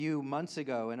few months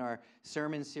ago in our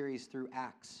sermon series through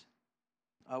Acts.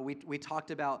 We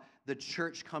talked about the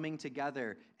church coming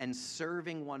together and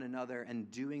serving one another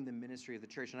and doing the ministry of the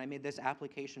church. And I made this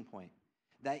application point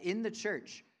that in the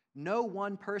church, no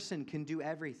one person can do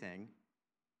everything.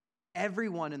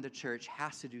 Everyone in the church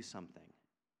has to do something.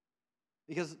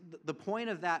 Because the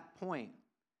point of that point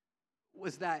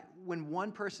was that when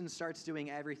one person starts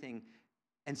doing everything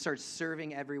and starts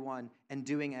serving everyone and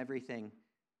doing everything,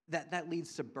 that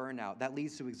leads to burnout, that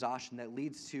leads to exhaustion, that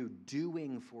leads to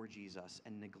doing for Jesus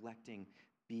and neglecting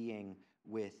being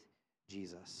with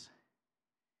Jesus.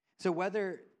 So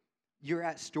whether you're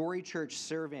at Story Church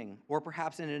serving, or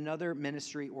perhaps in another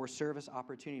ministry or service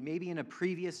opportunity, maybe in a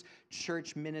previous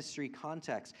church ministry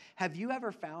context, have you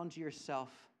ever found yourself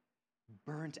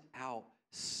burnt out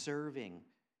serving,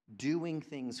 doing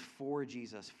things for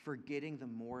Jesus, forgetting the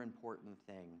more important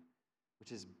thing,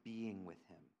 which is being with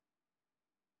him?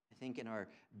 I think in our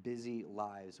busy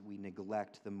lives, we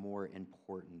neglect the more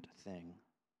important thing.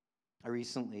 I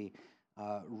recently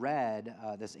read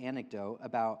this anecdote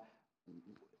about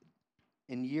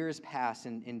in years past,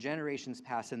 in generations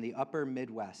past, in the upper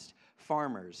Midwest,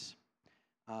 farmers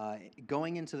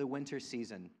going into the winter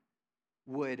season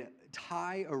would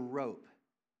tie a rope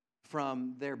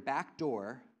from their back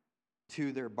door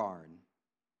to their barn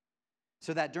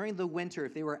so that during the winter,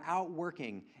 if they were out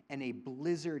working and a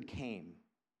blizzard came,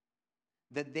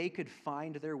 that they could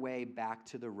find their way back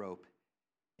to the rope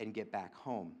and get back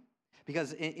home.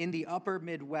 Because in the upper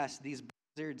Midwest, these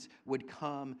blizzards would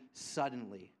come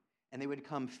suddenly, and they would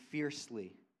come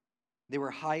fiercely. They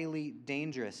were highly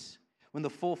dangerous. When the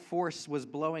full force was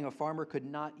blowing, a farmer could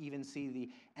not even see the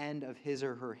end of his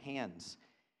or her hands.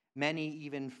 Many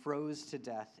even froze to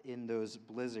death in those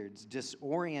blizzards,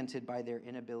 disoriented by their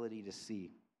inability to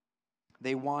see.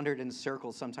 They wandered in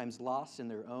circles, sometimes lost in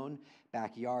their own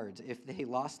backyards. If they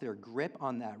lost their grip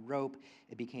on that rope,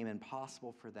 it became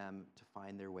impossible for them to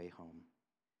find their way home.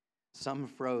 Some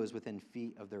froze within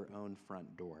feet of their own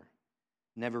front door,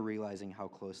 never realizing how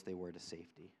close they were to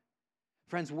safety.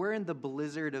 Friends, we're in the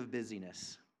blizzard of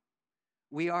busyness.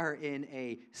 We are in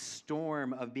a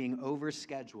storm of being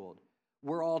overscheduled.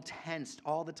 We're all tensed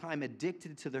all the time,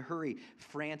 addicted to the hurry,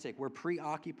 frantic. We're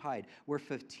preoccupied. We're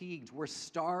fatigued. We're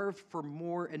starved for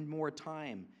more and more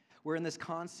time. We're in this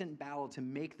constant battle to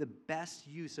make the best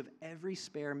use of every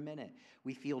spare minute.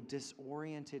 We feel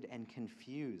disoriented and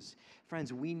confused.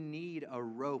 Friends, we need a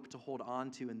rope to hold on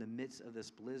to in the midst of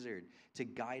this blizzard to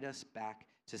guide us back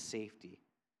to safety.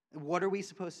 What are we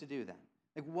supposed to do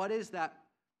then? What is that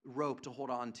rope to hold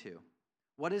on to?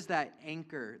 What is that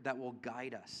anchor that will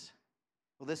guide us?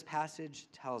 Well, this passage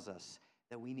tells us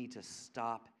that we need to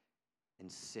stop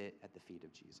and sit at the feet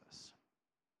of Jesus.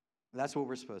 That's what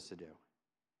we're supposed to do.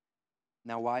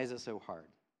 Now, why is it so hard?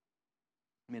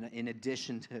 I mean, in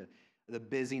addition to the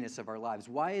busyness of our lives,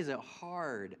 why is it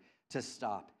hard to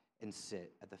stop and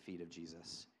sit at the feet of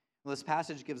Jesus? Well, this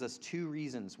passage gives us two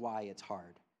reasons why it's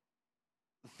hard.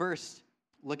 First,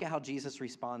 look at how Jesus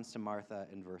responds to Martha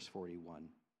in verse 41.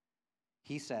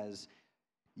 He says,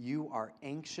 "You are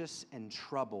anxious and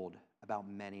troubled about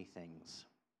many things."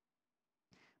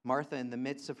 Martha, in the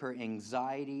midst of her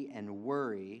anxiety and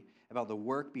worry about the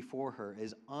work before her,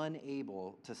 is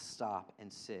unable to stop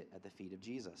and sit at the feet of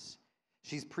Jesus.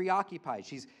 She's preoccupied.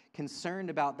 She's concerned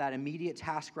about that immediate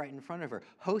task right in front of her,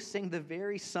 hosting the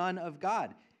very Son of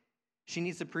God. She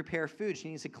needs to prepare food. She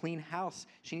needs to clean house.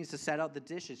 She needs to set out the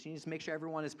dishes. She needs to make sure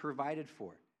everyone is provided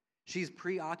for. She's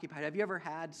preoccupied. Have you ever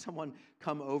had someone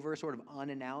come over sort of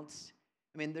unannounced?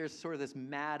 I mean, there's sort of this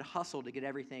mad hustle to get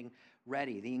everything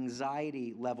ready. The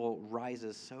anxiety level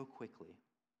rises so quickly.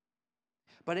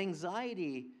 But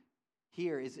anxiety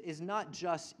here is not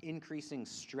just increasing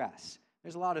stress.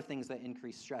 There's a lot of things that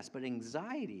increase stress, but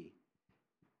anxiety,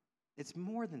 it's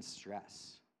more than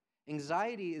stress.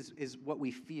 Anxiety is what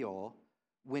we feel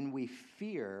when we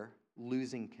fear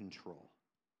losing control.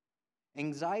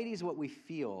 Anxiety is what we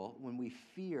feel when we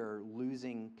fear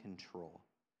losing control.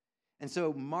 And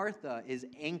so Martha is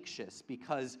anxious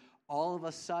because all of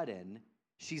a sudden,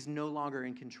 she's no longer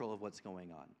in control of what's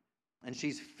going on. And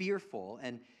she's fearful,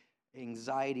 and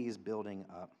anxiety is building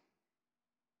up.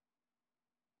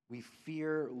 We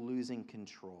fear losing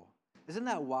control. Isn't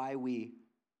that why we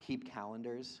keep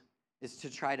calendars? Is to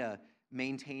try to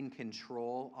maintain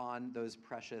control on those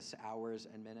precious hours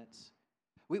and minutes?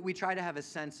 We try to have a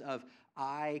sense of,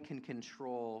 I can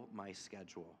control my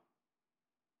schedule.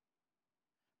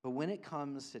 But when it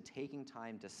comes to taking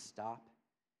time to stop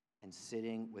and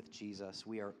sitting with Jesus,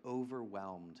 we are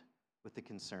overwhelmed with the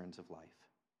concerns of life.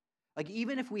 Like,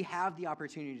 even if we have the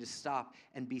opportunity to stop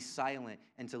and be silent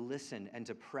and to listen and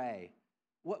to pray,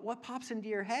 What pops into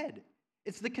your head?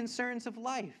 It's the concerns of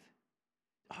life.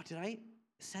 Oh, did I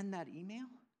send that email?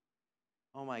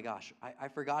 Oh my gosh, I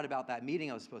forgot about that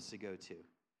meeting I was supposed to go to.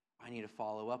 I need to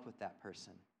follow up with that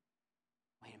person.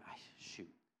 Wait a minute, shoot.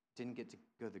 Didn't get to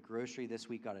go to the grocery this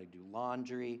week, got to do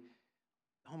laundry.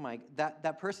 Oh my,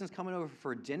 that person's coming over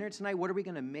for dinner tonight. What are we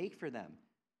going to make for them?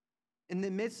 In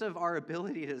the midst of our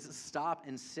ability to stop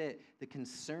and sit, the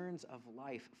concerns of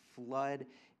life flood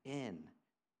in.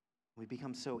 We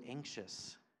become so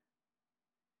anxious.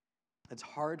 It's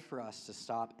hard for us to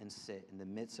stop and sit in the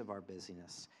midst of our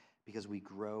busyness because we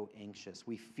grow anxious.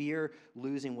 We fear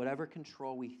losing whatever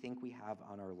control we think we have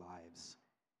on our lives.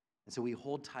 And so we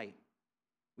hold tight.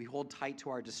 We hold tight to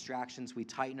our distractions. We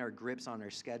tighten our grips on our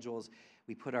schedules.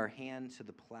 We put our hand to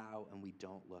the plow and we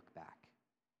don't look back.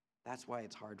 That's why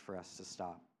it's hard for us to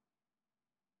stop.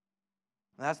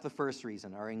 And that's the first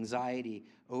reason. Our anxiety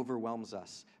overwhelms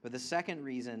us. But the second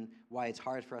reason why it's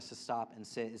hard for us to stop and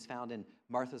sit is found in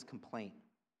Martha's complaint.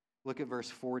 Look at verse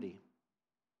 40.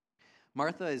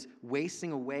 Martha is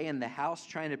wasting away in the house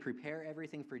trying to prepare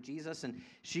everything for Jesus, and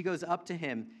she goes up to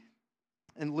him.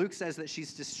 And Luke says that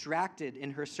she's distracted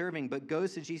in her serving, but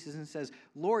goes to Jesus and says,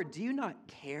 Lord, do you not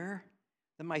care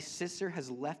that my sister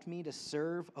has left me to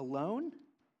serve alone?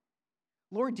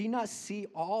 Lord, do you not see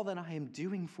all that I am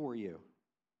doing for you?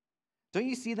 Don't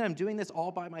you see that I'm doing this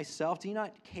all by myself? Do you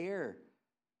not care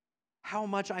how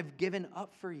much I've given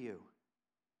up for you?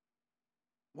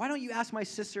 Why don't you ask my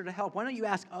sister to help? Why don't you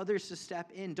ask others to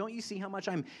step in? Don't you see how much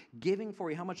I'm giving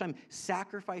for you, how much I'm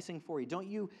sacrificing for you? Don't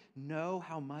you know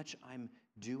how much I'm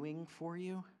doing for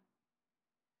you?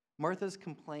 Martha's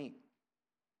complaint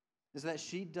is that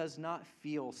she does not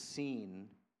feel seen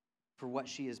for what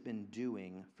she has been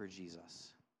doing for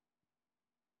Jesus.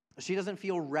 She doesn't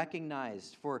feel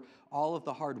recognized for all of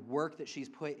the hard work that she's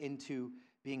put into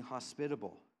being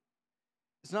hospitable.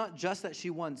 It's not just that she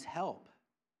wants help.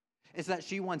 It's that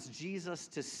she wants Jesus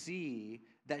to see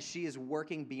that she is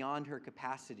working beyond her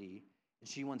capacity, and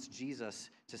she wants Jesus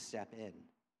to step in.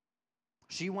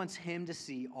 She wants him to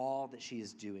see all that she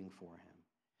is doing for him.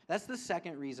 That's the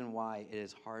second reason why it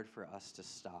is hard for us to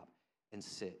stop and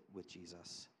sit with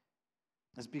Jesus.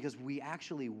 It's because we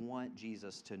actually want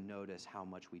Jesus to notice how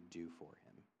much we do for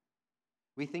him.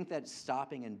 We think that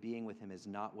stopping and being with him is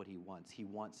not what he wants. He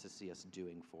wants to see us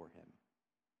doing for him.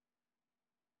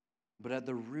 But at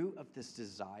the root of this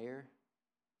desire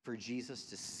for Jesus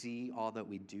to see all that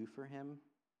we do for him,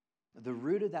 the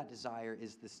root of that desire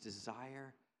is this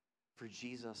desire for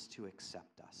Jesus to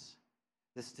accept us,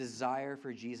 this desire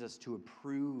for Jesus to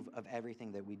approve of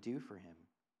everything that we do for him.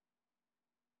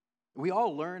 We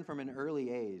all learn from an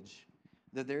early age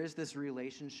that there is this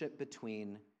relationship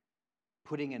between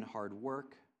putting in hard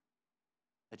work,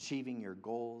 achieving your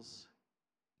goals,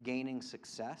 gaining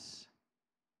success,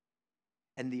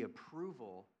 and the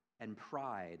approval and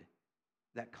pride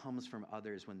that comes from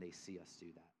others when they see us do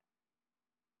that.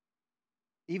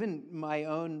 Even my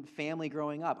own family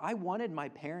growing up, I wanted my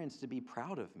parents to be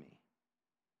proud of me.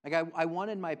 Like I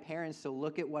wanted my parents to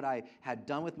look at what I had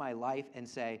done with my life and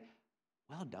say,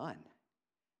 well done.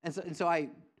 And so I,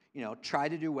 tried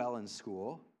to do well in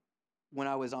school. When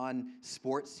I was on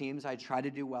sports teams, I tried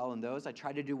to do well in those. I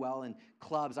tried to do well in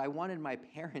clubs. I wanted my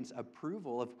parents'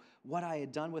 approval of what I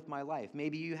had done with my life.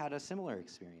 Maybe you had a similar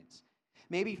experience.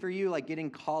 Maybe for you, like getting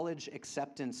college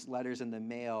acceptance letters in the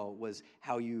mail was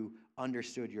how you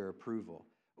understood your approval.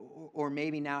 Or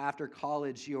maybe now after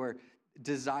college, your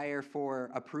desire for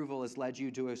approval has led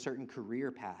you to a certain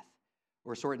career path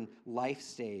or a certain life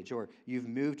stage, or you've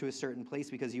moved to a certain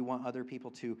place because you want other people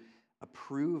to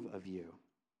approve of you.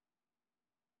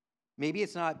 Maybe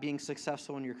it's not being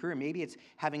successful in your career. Maybe it's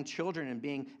having children and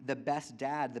being the best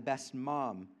dad, the best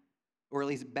mom, or at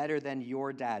least better than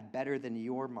your dad, better than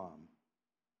your mom.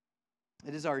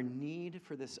 It is our need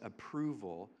for this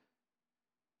approval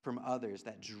from others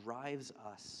that drives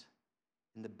us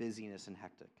in the busyness and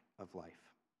hectic of life.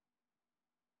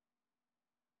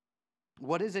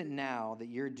 What is it now that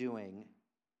you're doing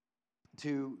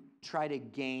to try to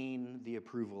gain the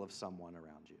approval of someone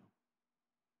around you?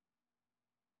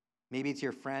 Maybe it's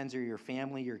your friends or your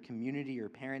family, your community, your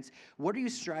parents. What are you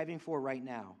striving for right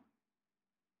now?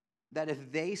 That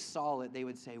if they saw it, they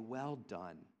would say, well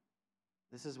done.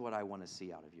 This is what I want to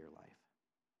see out of your life.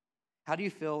 How do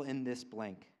you fill in this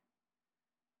blank?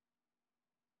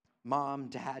 Mom,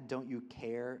 Dad, don't you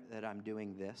care that I'm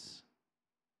doing this?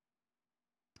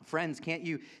 Friends, can't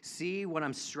you see what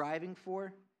I'm striving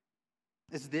for?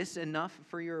 Is this enough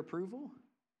for your approval?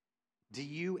 Do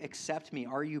you accept me?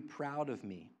 Are you proud of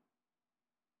me?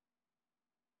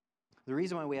 The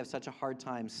reason why we have such a hard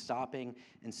time stopping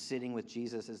and sitting with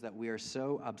Jesus is that we are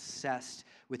so obsessed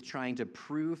with trying to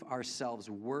prove ourselves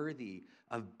worthy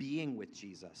of being with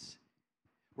Jesus.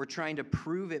 We're trying to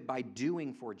prove it by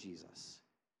doing for Jesus.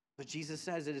 But Jesus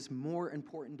says it is more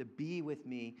important to be with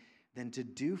me than to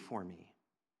do for me.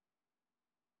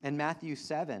 In Matthew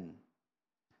 7,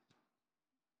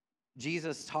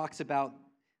 Jesus talks about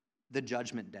the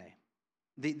judgment day,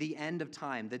 the end of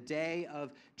time, the day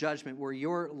of judgment where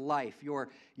your life,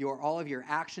 all of your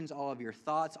actions, all of your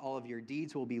thoughts, all of your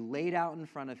deeds will be laid out in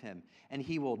front of him, and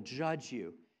he will judge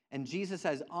you. And Jesus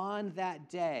says, on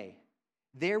that day,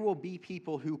 there will be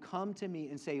people who come to me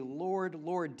and say, Lord,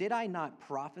 Lord, did I not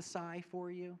prophesy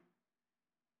for you?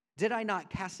 Did I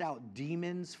not cast out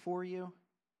demons for you?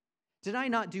 Did I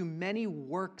not do many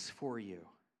works for you?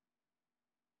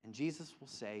 And Jesus will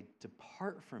say,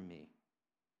 depart from me,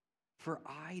 for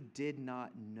I did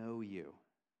not know you.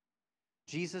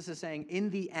 Jesus is saying,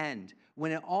 in the end,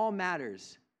 when it all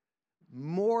matters,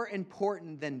 more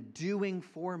important than doing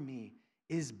for me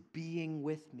is being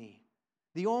with me.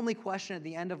 The only question at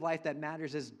the end of life that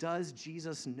matters is, does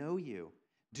Jesus know you?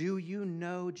 Do you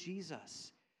know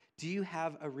Jesus? Do you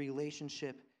have a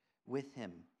relationship with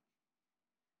him?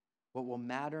 What will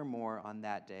matter more on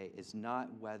that day is not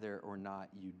whether or not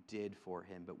you did for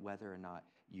him, but whether or not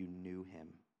you knew him.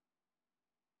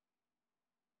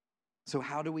 So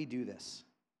how do we do this?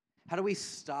 How do we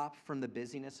stop from the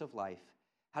busyness of life?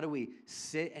 How do we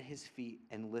sit at his feet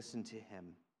and listen to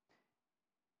him?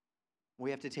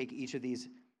 We have to take each of these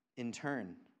in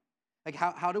turn. Like,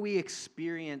 how do we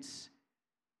experience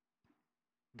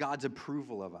God's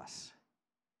approval of us?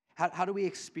 How do we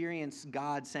experience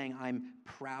God saying, I'm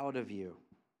proud of you?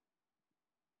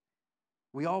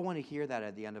 We all want to hear that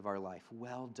at the end of our life.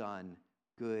 Well done,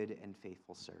 good and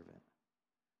faithful servant.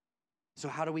 So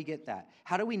how do we get that?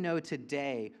 How do we know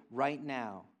today, right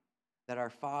now, that our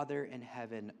Father in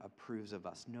heaven approves of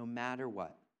us, no matter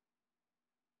what?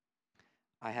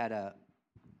 I had a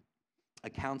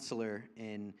counselor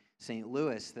in St.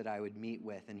 Louis that I would meet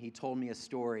with, and he told me a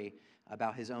story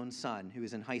about his own son who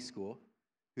was in high school,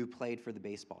 who played for the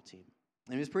baseball team.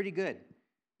 And he was pretty good.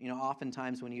 You know,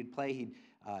 oftentimes when he'd play, he'd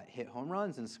hit home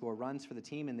runs and score runs for the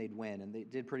team, and they'd win, and they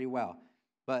did pretty well.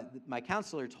 But my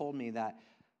counselor told me that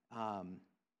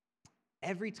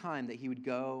every time that he would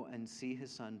go and see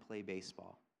his son play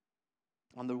baseball,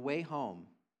 on the way home,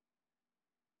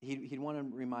 he'd want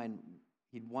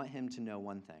him to know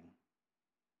one thing: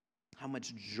 how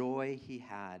much joy he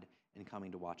had in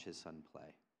coming to watch his son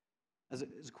play. As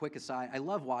a quick aside, I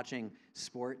love watching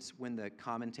sports when the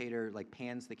commentator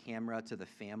pans the camera to the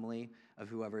family of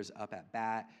whoever's up at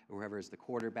bat or whoever's the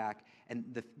quarterback, and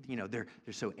they're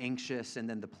so anxious, and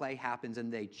then the play happens and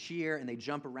they cheer and they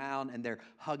jump around and they're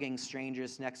hugging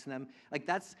strangers next to them.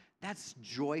 That's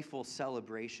joyful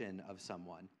celebration of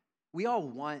someone. We all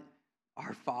want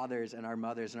our fathers and our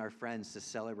mothers and our friends to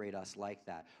celebrate us like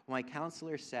that. My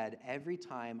counselor said every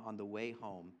time on the way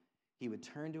home, he would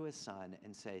turn to his son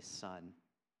and say, "Son,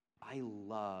 I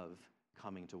love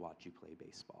coming to watch you play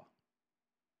baseball.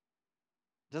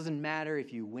 Doesn't matter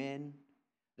if you win,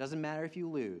 doesn't matter if you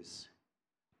lose.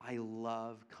 I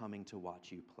love coming to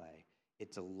watch you play.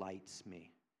 It delights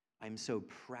me. I'm so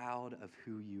proud of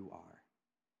who you are."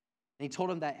 And he told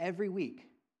him that every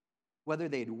week, whether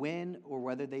they'd win or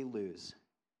whether they lose,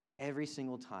 every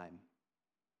single time.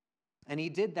 And he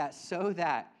did that so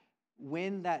that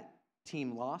when that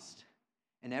team lost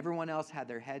and everyone else had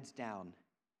their heads down,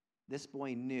 this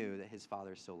boy knew that his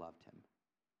father still loved him.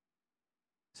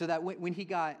 So that when he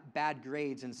got bad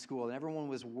grades in school and everyone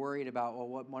was worried about, well,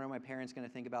 what are my parents going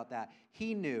to think about that?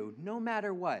 He knew, no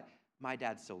matter what, my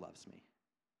dad still loves me.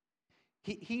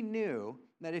 He knew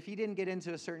that if he didn't get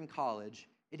into a certain college,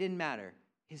 it didn't matter.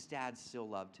 His dad still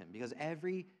loved him, because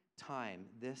every time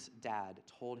this dad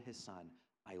told his son,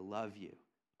 "I love you,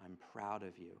 I'm proud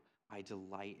of you, I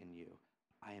delight in you,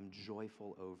 I am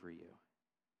joyful over you."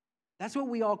 That's what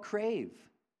we all crave.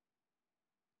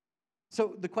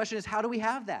 So the question is, how do we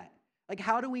have that?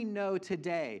 How do we know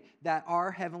today that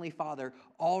our Heavenly Father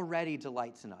already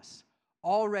delights in us,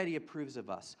 already approves of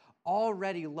us,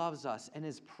 already loves us, and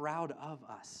is proud of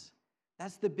us?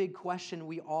 That's the big question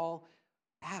we all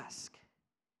ask.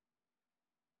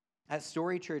 At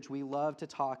Story Church, we love to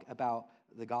talk about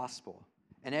the gospel.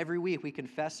 And every week we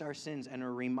confess our sins and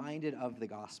are reminded of the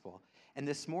gospel. And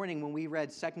this morning when we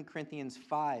read 2 Corinthians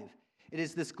 5, it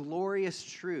is this glorious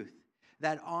truth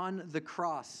that on the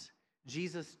cross,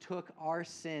 Jesus took our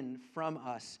sin from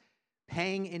us,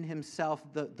 paying in himself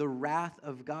the wrath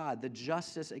of God, the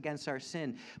justice against our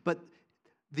sin. But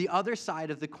The other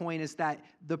side of the coin is that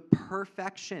the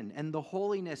perfection and the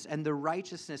holiness and the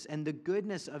righteousness and the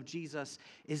goodness of Jesus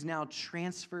is now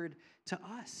transferred to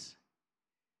us.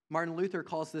 Martin Luther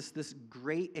calls this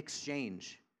great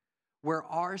exchange, where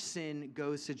our sin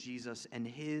goes to Jesus and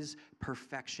his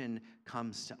perfection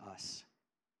comes to us.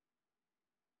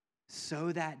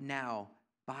 So that now,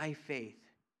 by faith,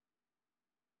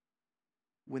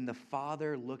 when the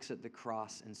Father looks at the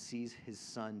cross and sees his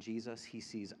Son, Jesus, he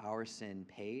sees our sin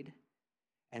paid.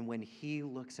 And when he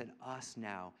looks at us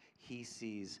now, he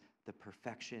sees the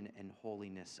perfection and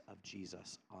holiness of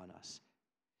Jesus on us.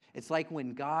 It's like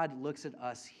when God looks at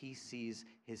us, he sees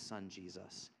his Son,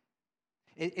 Jesus.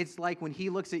 It's like when he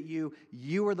looks at you,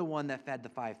 you are the one that fed the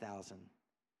 5,000.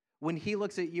 When he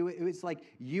looks at you, it's like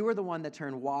you are the one that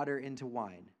turned water into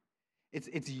wine.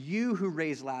 It's you who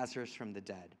raised Lazarus from the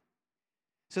dead.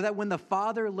 So that when the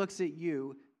Father looks at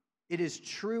you, it is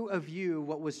true of you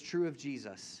what was true of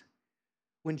Jesus.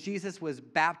 When Jesus was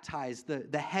baptized,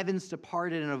 the heavens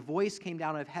departed and a voice came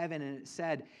down out of heaven and it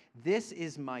said, "This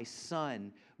is my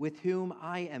Son, with whom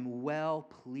I am well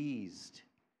pleased."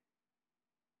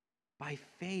 By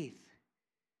faith,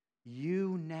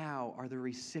 you now are the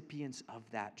recipients of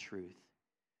that truth.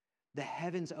 The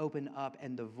heavens open up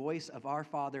and the voice of our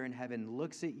Father in heaven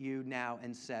looks at you now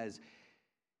and says,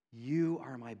 "You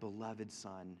are my beloved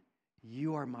Son.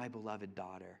 You are my beloved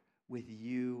daughter. With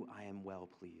you I am well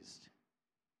pleased."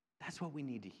 That's what we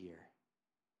need to hear.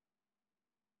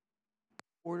 In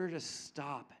order to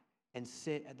stop and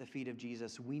sit at the feet of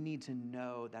Jesus, we need to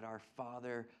know that our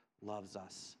Father loves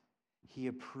us. He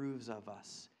approves of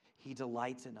us. He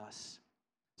delights in us,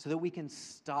 so that we can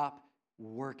stop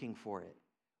working for it.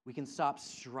 We can stop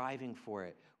striving for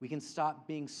it. We can stop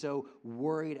being so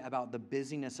worried about the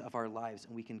busyness of our lives,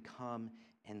 and we can come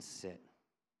and sit.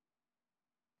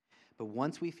 But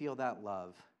once we feel that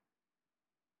love,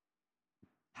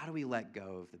 how do we let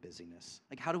go of the busyness?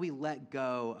 Like, how do we let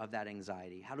go of that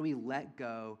anxiety? How do we let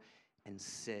go and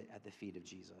sit at the feet of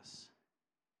Jesus?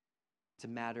 It's a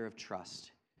matter of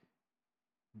trust.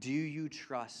 Do you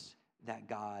trust that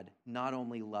God not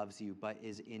only loves you, but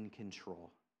is in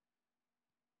control?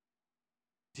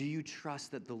 Do you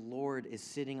trust that the Lord is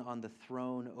sitting on the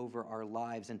throne over our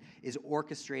lives and is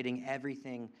orchestrating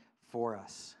everything for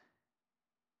us?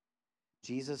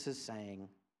 Jesus is saying,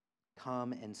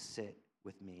 "Come and sit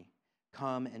with me.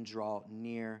 Come and draw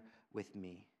near with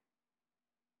me."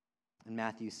 In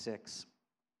Matthew 6,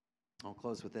 I'll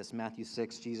close with this. Matthew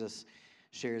 6, Jesus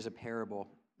shares a parable,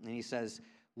 and he says,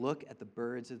 "Look at the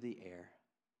birds of the air.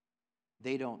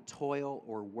 They don't toil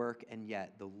or work, and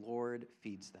yet the Lord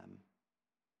feeds them.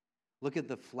 Look at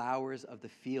the flowers of the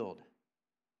field.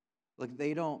 Look,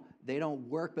 they don't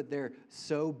work, but they're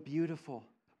so beautiful,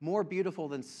 more beautiful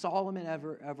than Solomon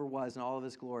ever was in all of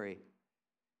his glory,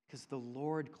 because the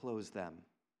Lord clothes them.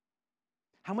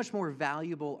 How much more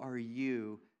valuable are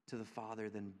you to the Father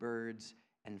than birds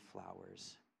and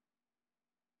flowers?"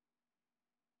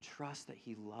 Trust that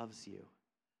he loves you.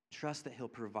 Trust that he'll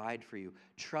provide for you.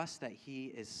 Trust that he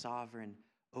is sovereign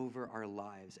over our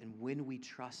lives. And when we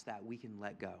trust that, we can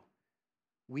let go.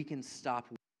 We can stop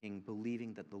waiting,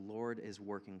 believing that the Lord is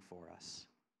working for us.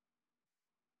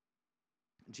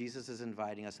 Jesus is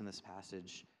inviting us in this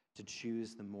passage to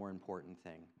choose the more important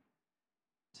thing,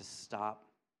 to stop,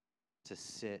 to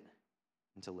sit,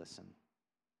 and to listen.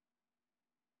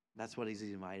 That's what he's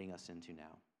inviting us into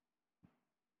now.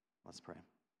 Let's pray.